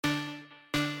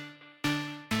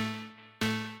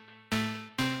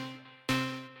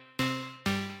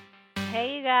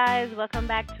Hey, you guys, welcome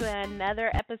back to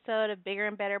another episode of Bigger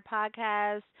and Better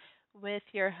Podcast with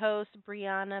your host,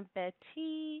 Brianna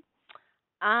Betty.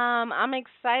 I'm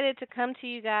excited to come to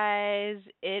you guys.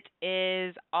 It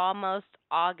is almost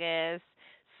August,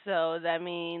 so that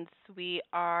means we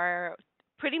are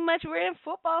pretty much we're in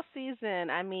football season.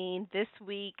 I mean, this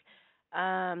week,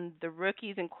 the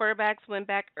rookies and quarterbacks went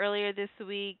back earlier this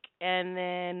week, and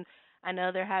then I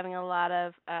know they're having a lot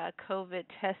of COVID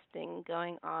testing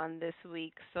going on this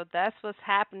week, so that's what's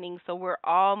happening. So we're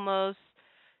almost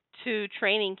to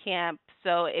training camp.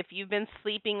 So if you've been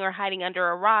sleeping or hiding under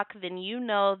a rock, then you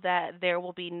know that there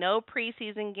will be no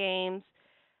preseason games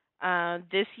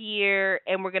this year,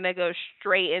 and we're gonna go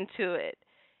straight into it.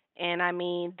 And I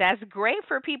mean, that's great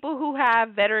for people who have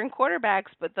veteran quarterbacks,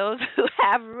 but those who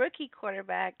have rookie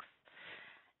quarterbacks,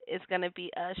 it's gonna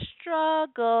be a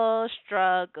struggle.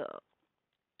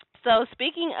 So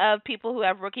speaking of people who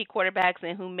have rookie quarterbacks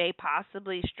and who may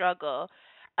possibly struggle,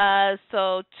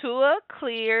 so Tua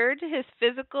cleared his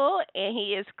physical and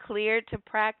he is cleared to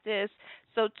practice.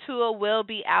 So Tua will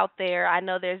be out there. I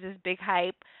know there's this big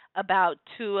hype about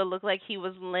Tua. Looked like he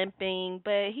was limping,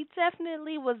 but he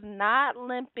definitely was not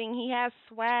limping. He has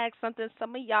swag, something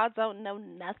some of y'all don't know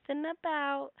nothing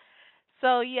about.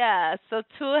 So yeah, so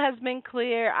Tua has been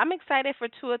clear. I'm excited for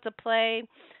Tua to play.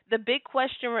 The big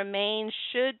question remains: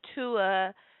 should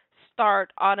Tua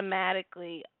start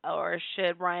automatically, or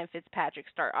should Ryan Fitzpatrick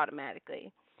start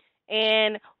automatically?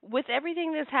 And with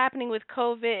everything that's happening with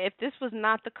COVID, if this was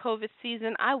not the COVID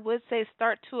season, I would say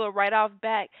start Tua right off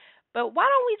back. But why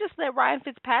don't we just let Ryan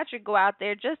Fitzpatrick go out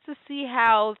there just to see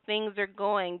how things are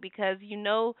going? Because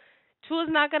Tua's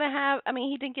not gonna have. I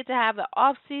mean, he didn't get to have the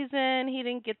off season. He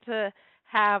didn't get to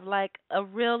have like a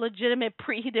real legitimate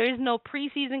pre. There is no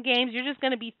preseason games. You're just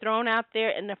gonna be thrown out there,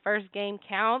 and the first game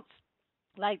counts.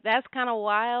 Like that's kind of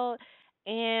wild.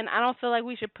 And I don't feel like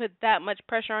we should put that much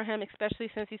pressure on him,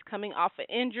 especially since he's coming off an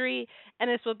injury, and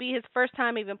this will be his first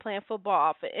time even playing football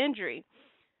off an injury.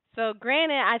 So,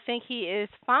 granted, I think he is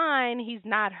fine. He's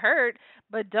not hurt,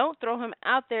 but don't throw him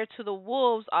out there to the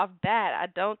wolves off bat. I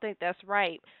don't think that's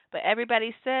right. But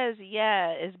everybody says, yeah,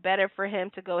 it's better for him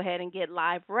to go ahead and get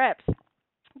live reps.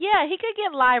 Yeah, he could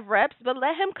get live reps, but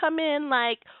let him come in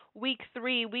like week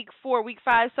 3, week 4, week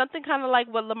 5, something kind of like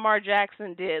what Lamar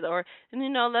Jackson did, or let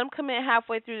him come in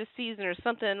halfway through the season or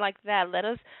something like that. Let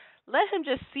him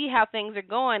just see how things are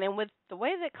going. And with the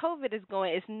way that COVID is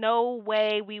going, it's no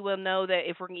way we will know that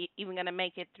if we're even gonna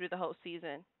make it through the whole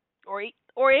season, or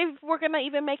if we're gonna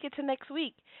even make it to next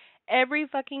week. Every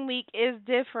fucking week is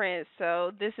different,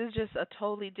 so this is just a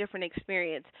totally different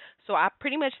experience. So I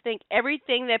pretty much think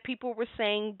everything that people were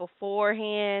saying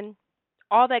beforehand,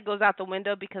 all that goes out the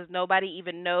window because nobody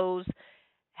even knows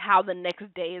how the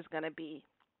next day is going to be.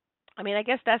 I mean, I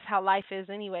guess that's how life is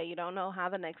anyway. You don't know how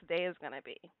the next day is going to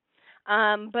be.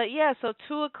 But yeah, so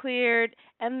Tua cleared,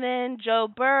 and then Joe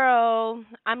Burrow.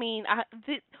 I mean,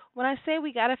 when I say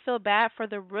we gotta feel bad for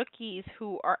the rookies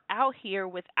who are out here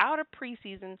without a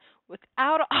preseason,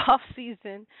 without an off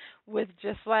season, with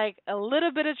just like a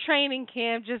little bit of training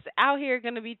camp, just out here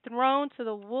gonna be thrown to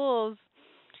the wolves.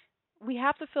 We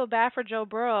have to feel bad for Joe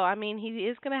Burrow. I mean, he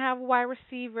is gonna have a wide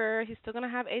receiver. He's still gonna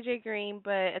have AJ Green,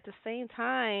 but at the same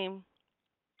time,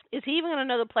 is he even gonna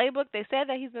know the playbook? They said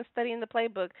that he's been studying the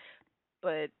playbook,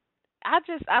 but I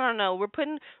don't know. We're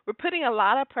putting a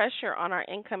lot of pressure on our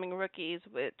incoming rookies,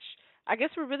 which I guess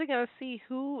we're really gonna see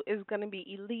who is gonna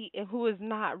be elite and who is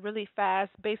not really fast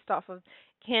based off of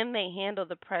can they handle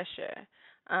the pressure.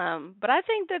 But I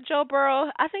think that Joe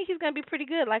Burrow, I think he's gonna be pretty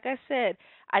good. Like I said,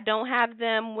 I don't have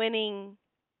them winning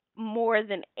more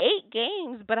than 8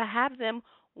 games, but I have them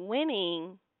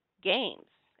winning games,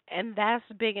 and that's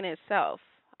big in itself.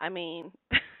 I mean,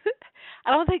 I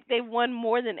don't think they've won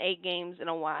more than 8 games in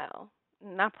a while.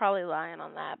 Not probably lying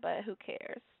on that, but who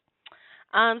cares?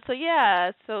 So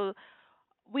yeah, so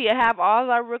we have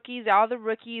all our rookies. All the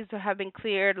rookies have been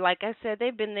cleared. Like I said,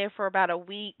 they've been there for about a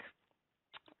week.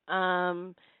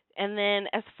 Um, and then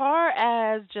as far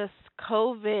as just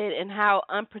COVID and how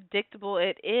unpredictable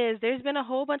it is, there's been a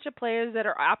whole bunch of players that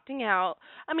are opting out.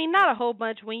 I mean, not a whole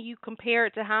bunch when you compare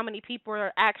it to how many people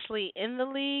are actually in the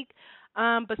league.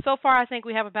 But so far, I think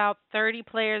we have about 30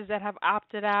 players that have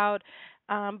opted out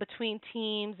between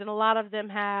teams, and a lot of them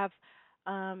have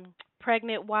um,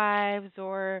 pregnant wives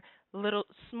or little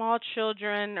small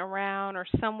children around, or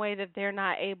some way that they're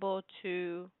not able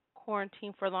to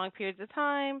quarantine for long periods of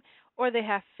time, or they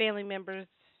have family members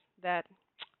that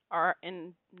are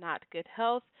in not good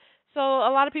health. So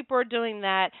a lot of people are doing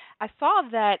that. I saw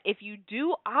that if you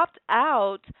do opt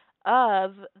out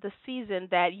of the season,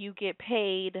 that you get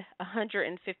paid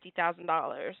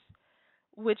 $150,000.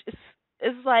 which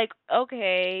is like,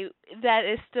 okay, that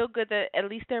is still good that at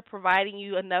least they're providing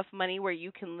you enough money where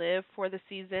you can live for the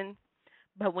season.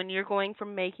 But when you're going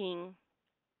from making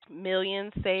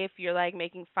millions, say if you're like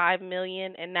making 5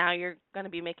 million and now you're going to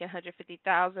be making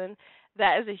 150,000,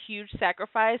 that is a huge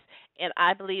sacrifice. And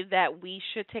I believe that we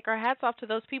should take our hats off to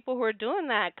those people who are doing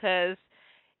that, because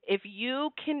if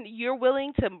you're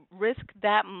willing to risk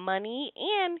that money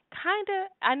and kind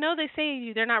of, I know they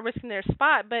say they're not risking their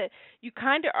spot, but you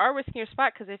kind of are risking your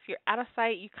spot, because if you're out of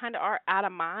sight, you kind of are out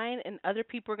of mind, and other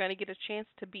people are going to get a chance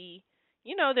to be,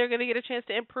 they're going to get a chance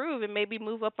to improve and maybe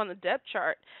move up on the depth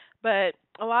chart. But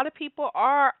a lot of people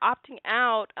are opting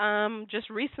out.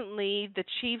 Just recently, the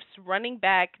Chiefs running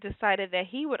back decided that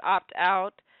he would opt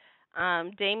out,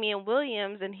 Damian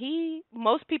Williams, and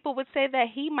most people would say that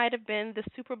he might have been the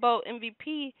Super Bowl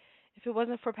MVP if it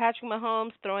wasn't for Patrick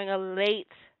Mahomes throwing a late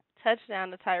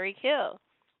touchdown to Tyreek Hill.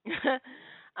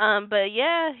 But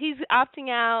yeah, he's opting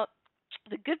out.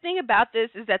 The good thing about this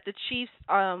is that the Chiefs,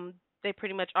 they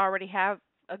pretty much already have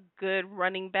a good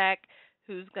running back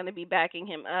who's going to be backing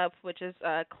him up, which is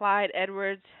Clyde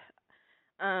Edwards.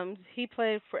 He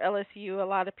played for LSU. A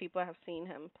lot of people have seen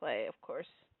him play, of course.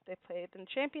 They played in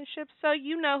championships, so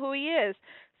you know who he is.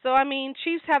 So, I mean,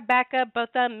 Chiefs have backup, but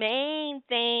the main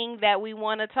thing that we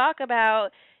want to talk about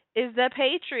is the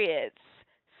Patriots.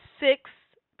 Six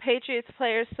Patriots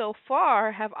players so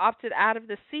far have opted out of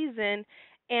the season,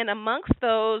 and amongst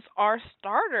those are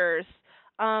starters.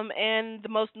 And the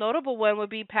most notable one would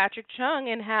be Patrick Chung,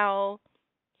 and how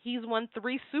he's won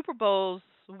 3 Super Bowls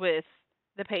with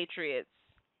the Patriots.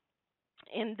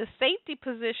 In the safety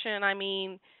position, I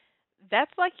mean,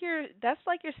 that's like your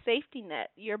safety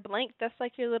net. Your blank, that's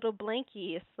like your little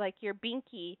blankie. It's like your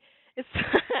binky. It's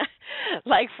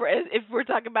like, for if we're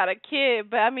talking about a kid,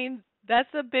 but I mean that's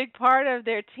a big part of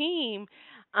their team.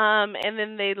 And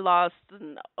then they lost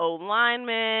an O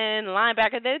lineman,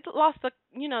 linebacker. They lost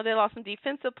some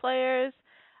defensive players.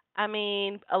 I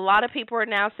mean, a lot of people are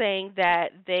now saying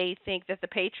that they think that the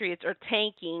Patriots are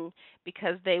tanking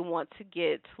because they want to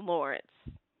get Lawrence.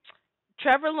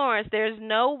 Trevor Lawrence, there's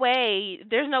no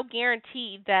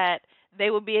guarantee that they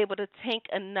will be able to tank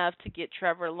enough to get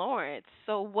Trevor Lawrence.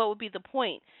 So what would be the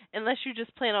point? Unless you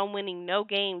just plan on winning no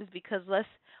games, because let's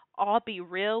all be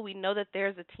real, we know that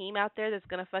there's a team out there that's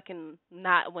gonna fucking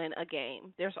not win a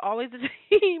game. There's always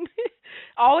a team,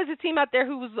 always a team out there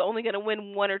who's only gonna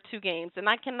win 1 or 2 games, and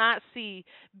I cannot see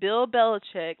Bill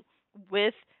Belichick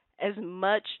with as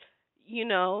much, you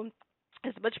know,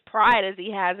 as much pride as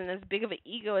he has and as big of an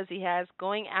ego as he has,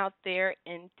 going out there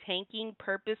and tanking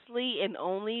purposely and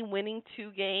only winning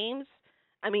 2 games.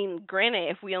 I mean,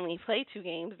 granted, if we only play 2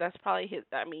 games, that's probably his.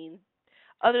 I mean,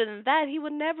 other than that, he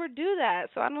would never do that.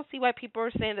 So I don't see why people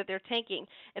are saying that they're tanking.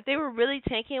 If they were really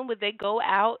tanking, would they go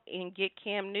out and get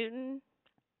Cam Newton?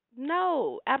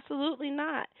 No, absolutely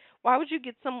not. Why would you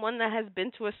get someone that has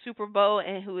been to a Super Bowl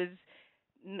and who is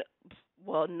n-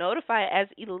 notified as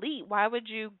elite? Why would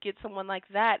you get someone like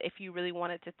that if you really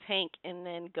wanted to tank and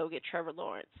then go get Trevor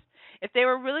Lawrence? If they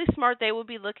were really smart, they would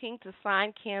be looking to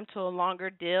sign Cam to a longer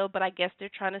deal, but I guess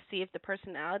they're trying to see if the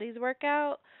personalities work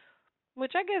out,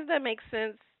 which I guess that makes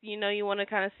sense. You want to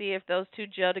kind of see if those two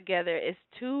gel together. It's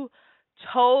two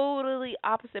totally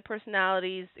opposite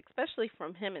personalities, especially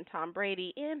from him and Tom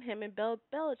Brady and him and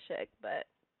Belichick, but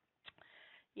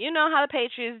you know how the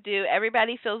Patriots do.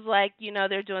 Everybody feels like,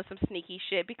 they're doing some sneaky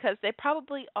shit, because they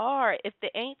probably are. If they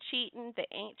ain't cheating, they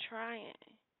ain't trying.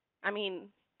 I mean,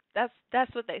 that's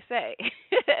what they say.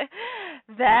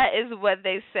 That is what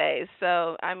they say.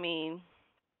 So, I mean,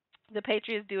 the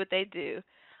Patriots do what they do.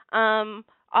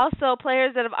 Also,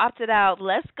 players that have opted out.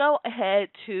 Let's go ahead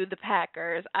to the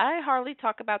Packers. I hardly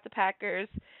talk about the Packers,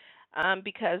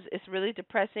 because it's really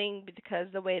depressing, because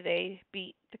the way they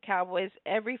beat the Cowboys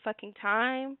every fucking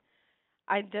time.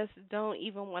 I just don't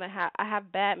even want to have. I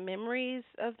have bad memories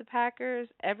of the Packers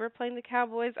ever playing the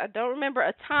Cowboys. I don't remember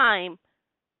a time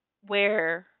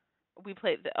where we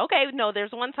played the. Okay, no,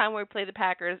 there's one time where we played the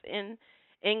Packers in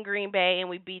Green Bay and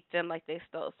we beat them like they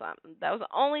stole something. That was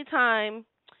the only time.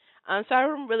 So I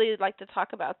don't really like to talk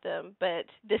about them, but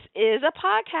this is a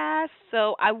podcast,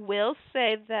 so I will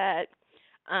say that.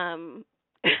 Um,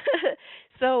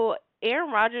 so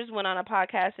Aaron Rodgers went on a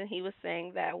podcast and he was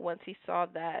saying that once he saw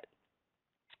that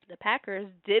the Packers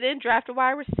didn't draft a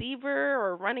wide receiver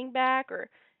or running back or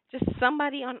just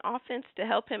somebody on offense to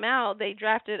help him out, they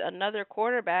drafted another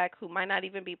quarterback who might not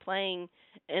even be playing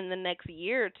in the next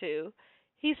year or two.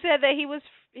 He said that he was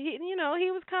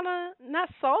kind of not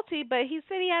salty, but he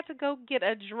said he had to go get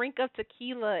a drink of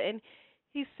tequila, and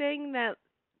he's saying that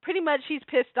pretty much he's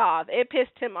pissed off. It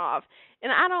pissed him off.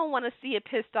 And I don't want to see a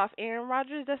pissed off Aaron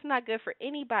Rodgers. That's not good for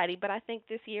anybody. But I think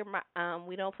this year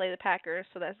we don't play the Packers,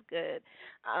 so that's good.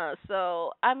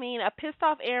 So I mean, a pissed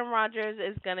off Aaron Rodgers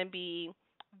is gonna be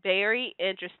very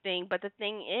interesting. But the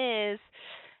thing is,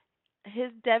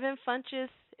 his Devin Funches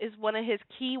is one of his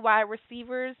key wide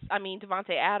receivers. I mean,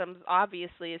 Devontae Adams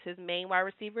obviously is his main wide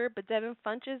receiver, but Devin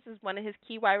Funches is one of his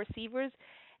key wide receivers,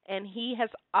 and he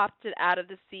has opted out of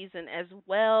the season as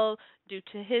well due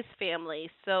to his family.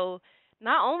 So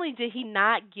not only did he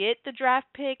not get the draft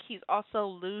pick, he's also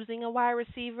losing a wide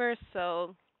receiver.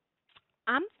 So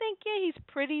I'm thinking he's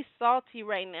pretty salty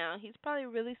right now. He's probably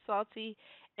really salty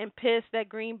and pissed that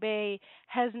Green Bay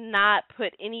has not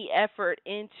put any effort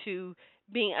into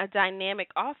being a dynamic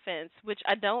offense, which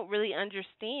I don't really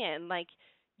understand. Like,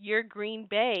 you're Green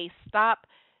Bay. Stop.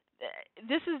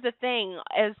 This is the thing.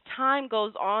 As time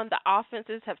goes on, the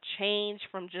offenses have changed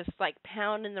from just like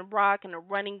pounding the rock in a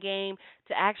running game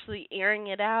to actually airing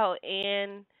it out.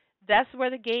 And that's where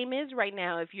the game is right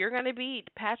now. If you're going to beat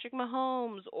Patrick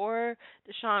Mahomes or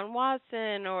Deshaun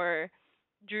Watson or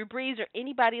Drew Brees or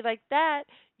anybody like that,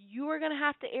 you are going to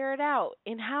have to air it out.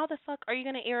 And how the fuck are you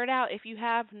going to air it out if you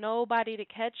have nobody to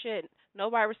catch it? No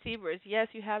wide receivers. Yes,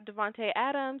 you have Devontae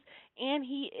Adams, and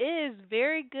he is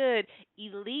very good.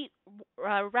 Elite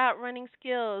route running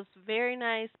skills. Very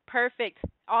nice. Perfect.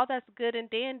 All that's good and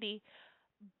dandy.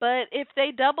 But if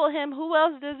they double him, who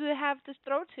else does it have to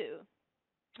throw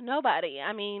to? Nobody.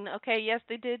 I mean, okay, yes,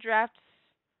 they did draft.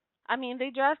 I mean, they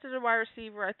drafted a wide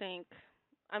receiver, I think.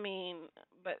 I mean,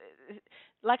 but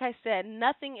like I said,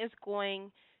 nothing is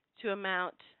going to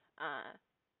amount uh,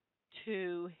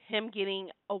 to him getting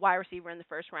a wide receiver in the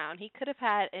first round. He could have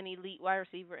had an elite wide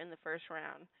receiver in the first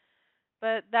round.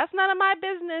 But that's none of my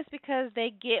business because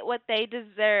they get what they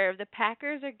deserve. The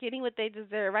Packers are getting what they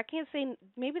deserve. I can't say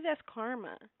maybe that's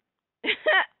karma.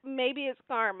 Maybe it's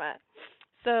karma.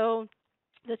 So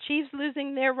the Chiefs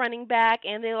losing their running back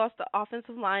and they lost the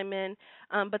offensive lineman,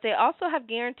 but they also have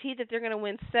guaranteed that they're going to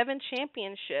win 7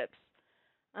 championships.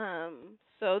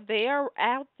 So they are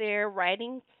out there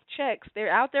writing checks.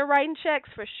 They're out there writing checks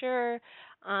for sure.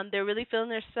 They're really feeling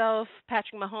themselves.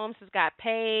 Patrick Mahomes has got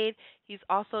paid. He's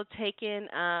also taken,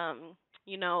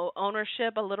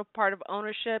 ownership, a little part of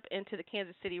ownership into the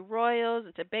Kansas City Royals,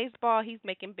 into baseball. He's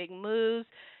making big moves.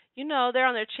 They're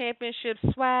on their championship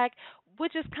swag,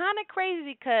 which is kind of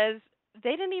crazy because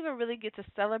they didn't even really get to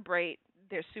celebrate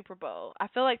their Super Bowl. I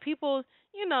feel like people,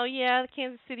 yeah,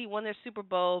 Kansas City won their Super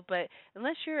Bowl, but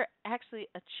unless you're actually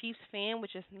a Chiefs fan,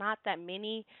 which is not that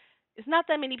many, it's not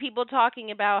that many people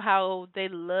talking about how they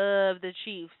love the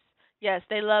Chiefs. Yes,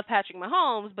 they love Patrick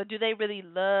Mahomes, but do they really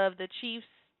love the Chiefs?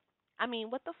 I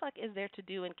mean, what the fuck is there to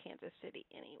do in Kansas City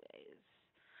anyways?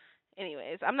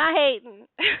 Anyways, I'm not hating.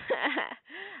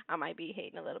 I might be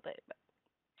hating a little bit,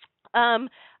 um,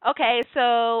 okay,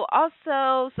 so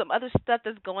also some other stuff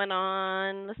that's going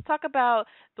on. Let's talk about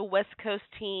the West Coast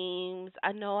teams.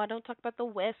 I know I don't talk about the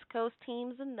West Coast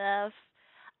teams enough.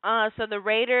 So the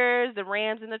Raiders, the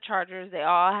Rams, and the Chargers, they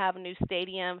all have a new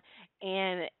stadium,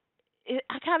 and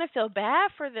I kind of feel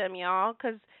bad for them, y'all,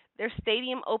 because their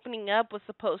stadium opening up was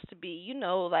supposed to be,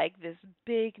 like this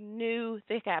big new.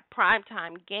 They got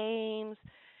primetime games.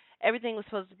 Everything was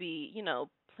supposed to be,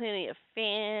 plenty of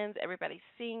fans, everybody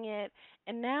seeing it.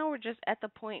 And now we're just at the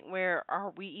point where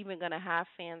are we even going to have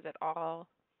fans at all?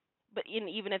 But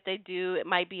even if they do, it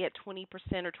might be at 20%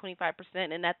 or 25%,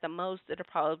 and at the most, it'll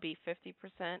probably be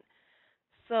 50%.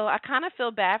 So I kind of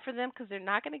feel bad for them because they're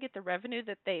not going to get the revenue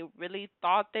that they really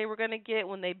thought they were going to get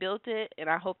when they built it, and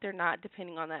I hope they're not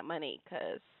depending on that money.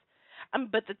 But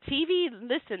the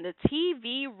the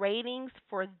TV ratings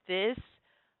for this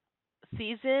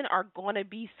season are going to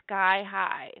be sky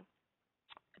high.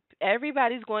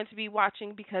 Everybody's going to be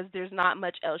watching because there's not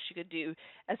much else you could do.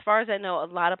 As far as I know, a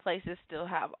lot of places still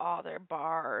have all their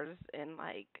bars and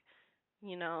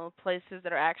places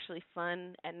that are actually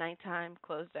fun at nighttime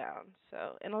closed down.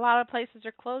 So, and a lot of places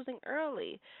are closing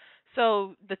early.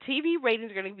 So, the TV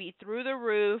ratings are going to be through the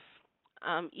roof.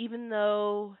 Even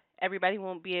though everybody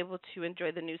won't be able to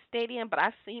enjoy the new stadium, but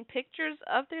I've seen pictures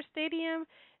of their stadium.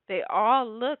 They all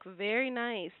look very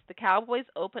nice. The Cowboys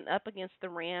open up against the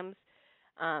Rams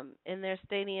in their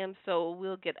stadium, so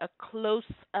we'll get a close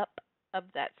up of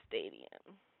that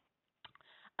stadium.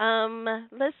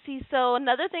 Let's see. So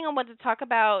another thing I want to talk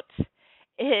about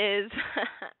is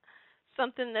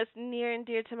something that's near and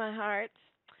dear to my heart.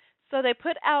 So they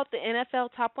put out the NFL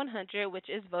Top 100, which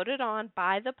is voted on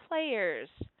by the players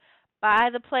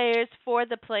for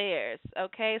the players.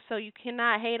 Okay, so you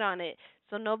cannot hate on it.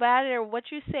 So no matter what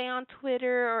you say on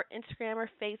Twitter or Instagram or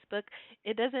Facebook,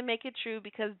 it doesn't make it true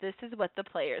because this is what the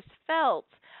players felt.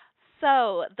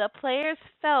 So the players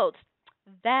felt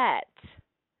that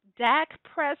Dak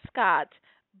Prescott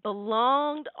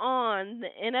belonged on the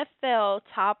NFL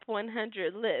top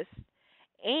 100 list.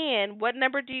 And what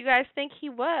number do you guys think he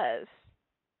was?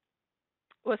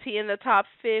 Was he in the top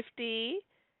 50?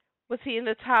 Was he in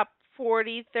the top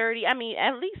 40, 30? I mean,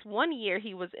 at least one year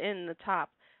he was in the top.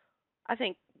 I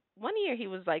think one year he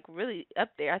was like really up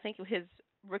there. I think his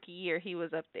rookie year he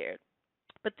was up there.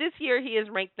 But this year he is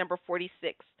ranked number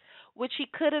 46, which he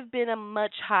could have been a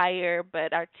much higher,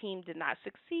 but our team did not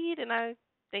succeed, and I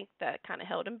think that kind of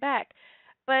held him back.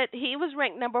 But he was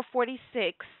ranked number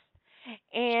 46.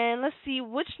 And let's see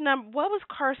which number. What was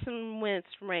Carson Wentz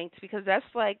ranked? Because that's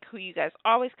like who you guys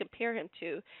always compare him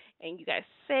to, and you guys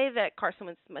say that Carson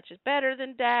Wentz is much better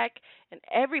than Dak, and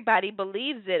everybody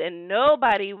believes it, and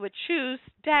nobody would choose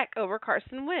Dak over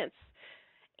Carson Wentz.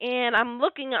 And I'm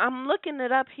looking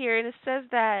it up here, and it says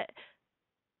that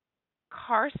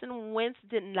Carson Wentz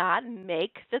did not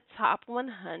make the top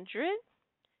 100.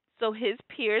 So his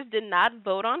peers did not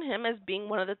vote on him as being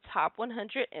one of the top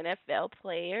 100 NFL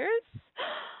players.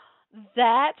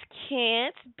 That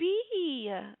can't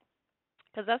be.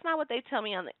 Because that's not what they tell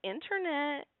me on the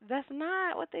internet. That's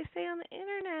not what they say on the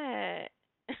internet.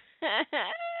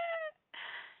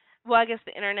 Well, I guess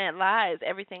the internet lies.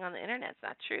 Everything on the internet's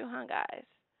not true, huh, guys?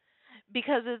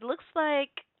 Because it looks like,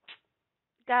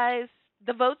 guys,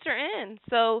 the votes are in.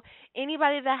 So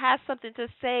anybody that has something to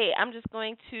say, I'm just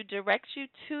going to direct you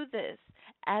to this.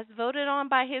 As voted on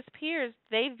by his peers,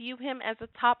 they view him as a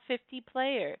top 50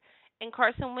 player, and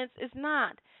Carson Wentz is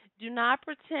not. Do not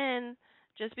pretend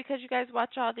just because you guys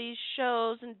watch all these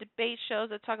shows and debate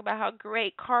shows that talk about how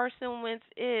great Carson Wentz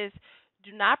is.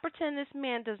 Do not pretend this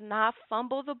man does not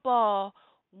fumble the ball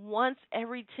once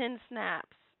every 10 snaps.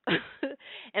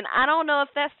 And I don't know if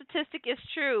that statistic is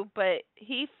true, but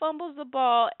he fumbles the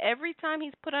ball every time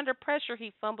he's put under pressure.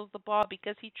 He fumbles the ball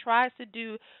because he tries to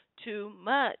do too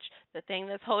much. The thing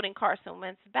that's holding Carson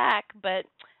Wentz back, but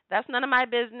that's none of my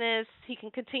business. He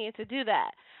can continue to do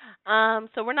that.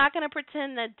 So we're not going to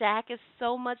pretend that Dak is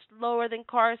so much lower than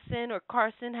Carson or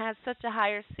Carson has such a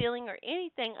higher ceiling or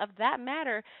anything of that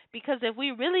matter. Because if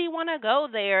we really want to go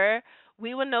there,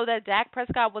 we would know that Dak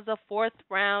Prescott was a fourth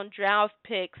round draft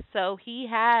pick, so he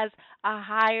has a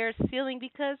higher ceiling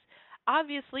because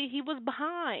obviously he was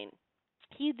behind.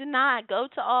 He did not go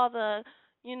to all the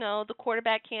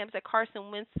quarterback camps that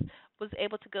Carson Wentz was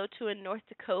able to go to in North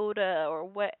Dakota or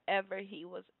whatever he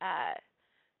was at.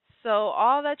 So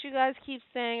all that you guys keep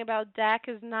saying about Dak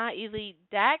is not elite.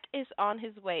 Dak is on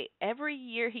his way. Every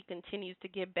year he continues to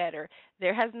get better.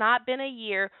 There has not been a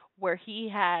year where he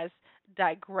has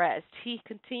digressed. He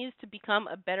continues to become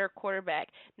a better quarterback.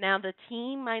 Now the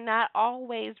team might not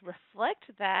always reflect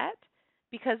that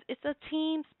because it's a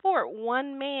team sport.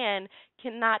 One man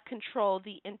cannot control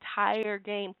the entire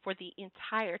game for the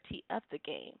entirety of the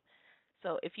game.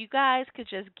 So if you guys could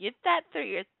just get that through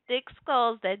your thick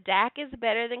skulls that Dak is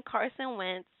better than Carson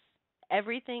Wentz,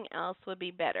 everything else would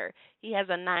be better. He has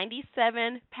a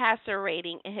 97 passer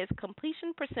rating and his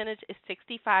completion percentage is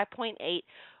 65.8,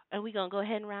 and we're going to go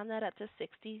ahead and round that up to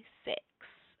 66.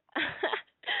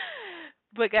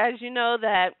 But guys, you know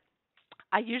that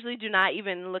I usually do not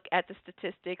even look at the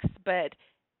statistics, but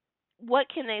what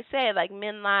can they say? Like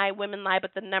men lie, women lie,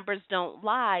 but the numbers don't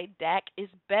lie. Dak is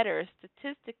better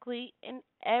statistically in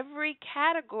every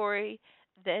category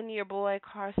than your boy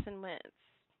Carson Wentz.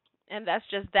 And that's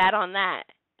just that on that.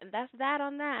 And that's that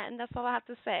on that. And that's all I have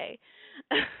to say.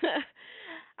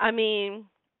 I mean,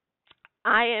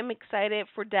 I am excited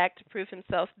for Dak to prove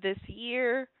himself this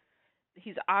year.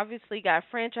 He's obviously got a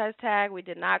franchise tag. We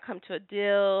did not come to a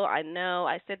deal. I know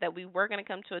I said that we were going to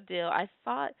come to a deal. I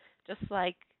thought just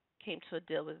like came to a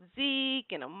deal with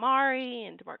Zeke and Amari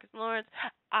and DeMarcus Lawrence.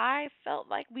 I felt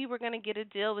like we were going to get a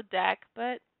deal with Dak,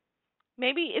 but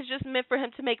maybe it's just meant for him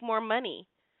to make more money.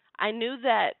 I knew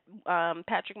that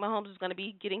Patrick Mahomes was going to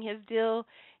be getting his deal,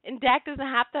 and Dak doesn't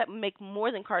have to make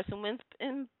more than Carson Wentz.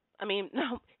 And I mean,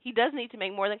 no, he does need to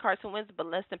make more than Carson Wentz, but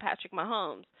less than Patrick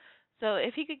Mahomes. So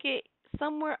if he could get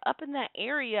somewhere up in that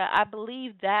area, I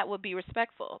believe that would be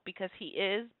respectful because he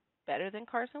is better than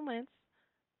Carson Wentz,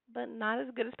 but not as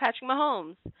good as Patrick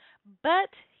Mahomes. But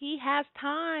he has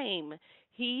time.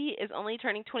 He is only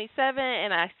turning 27,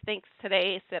 and I think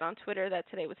today it said on Twitter that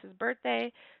today was his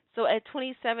birthday. So at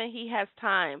 27, he has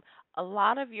time. A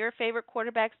lot of your favorite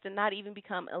quarterbacks did not even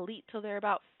become elite till they're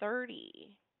about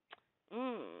 30.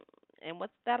 And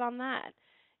what's that on that?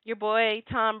 Your boy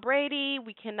Tom Brady,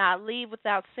 we cannot leave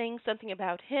without saying something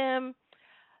about him.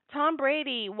 Tom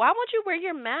Brady, why won't you wear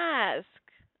your mask?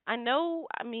 I know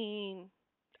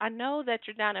that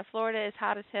you're down in Florida, it's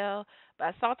hot as hell, but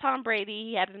I saw Tom Brady,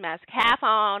 he had his mask half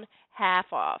on,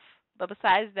 half off. But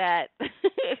besides that,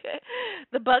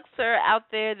 the Bucks are out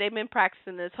there. They've been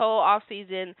practicing this whole off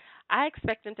season. I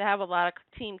expect them to have a lot of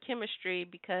team chemistry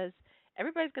because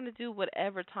everybody's going to do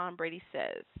whatever Tom Brady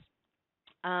says.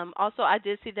 Also, I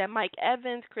did see that Mike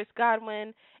Evans, Chris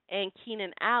Godwin, and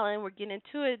Keenan Allen were getting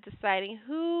into it, deciding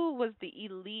who was the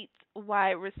elite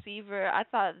wide receiver. I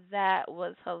thought that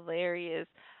was hilarious.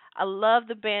 I love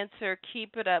the banter.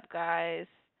 Keep it up, guys.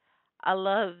 I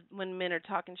love when men are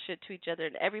talking shit to each other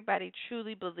and everybody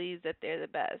truly believes that they're the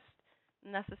best.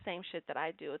 And that's the same shit that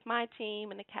I do with my team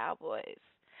and the Cowboys.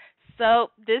 So,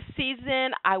 this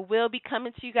season, I will be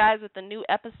coming to you guys with a new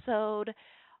episode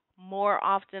more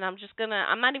often. I'm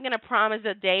not even gonna promise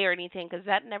a day or anything because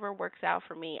that never works out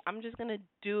for me. I'm just gonna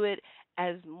do it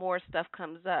as more stuff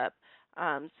comes up.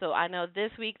 So I know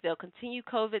this week they'll continue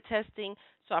COVID testing.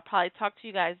 So I'll probably talk to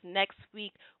you guys next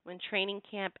week when training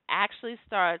camp actually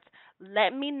starts.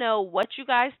 Let me know what you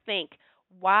guys think.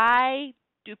 Why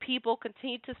do people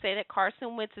continue to say that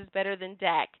Carson Wentz is better than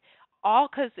Dak? All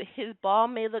because his ball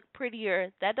may look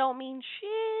prettier. That don't mean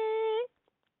shit.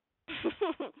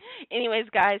 Anyways,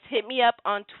 guys, hit me up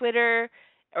on Twitter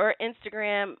or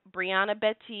Instagram, Brianna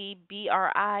Betty,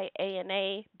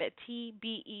 Briana Betty,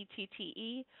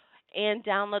 Bette, and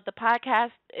download the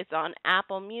podcast. It's on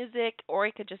Apple Music, or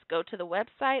you could just go to the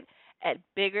website at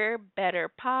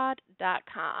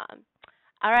biggerbetterpod.com.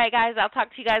 All right, guys, I'll talk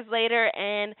to you guys later,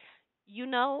 and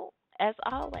as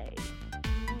always,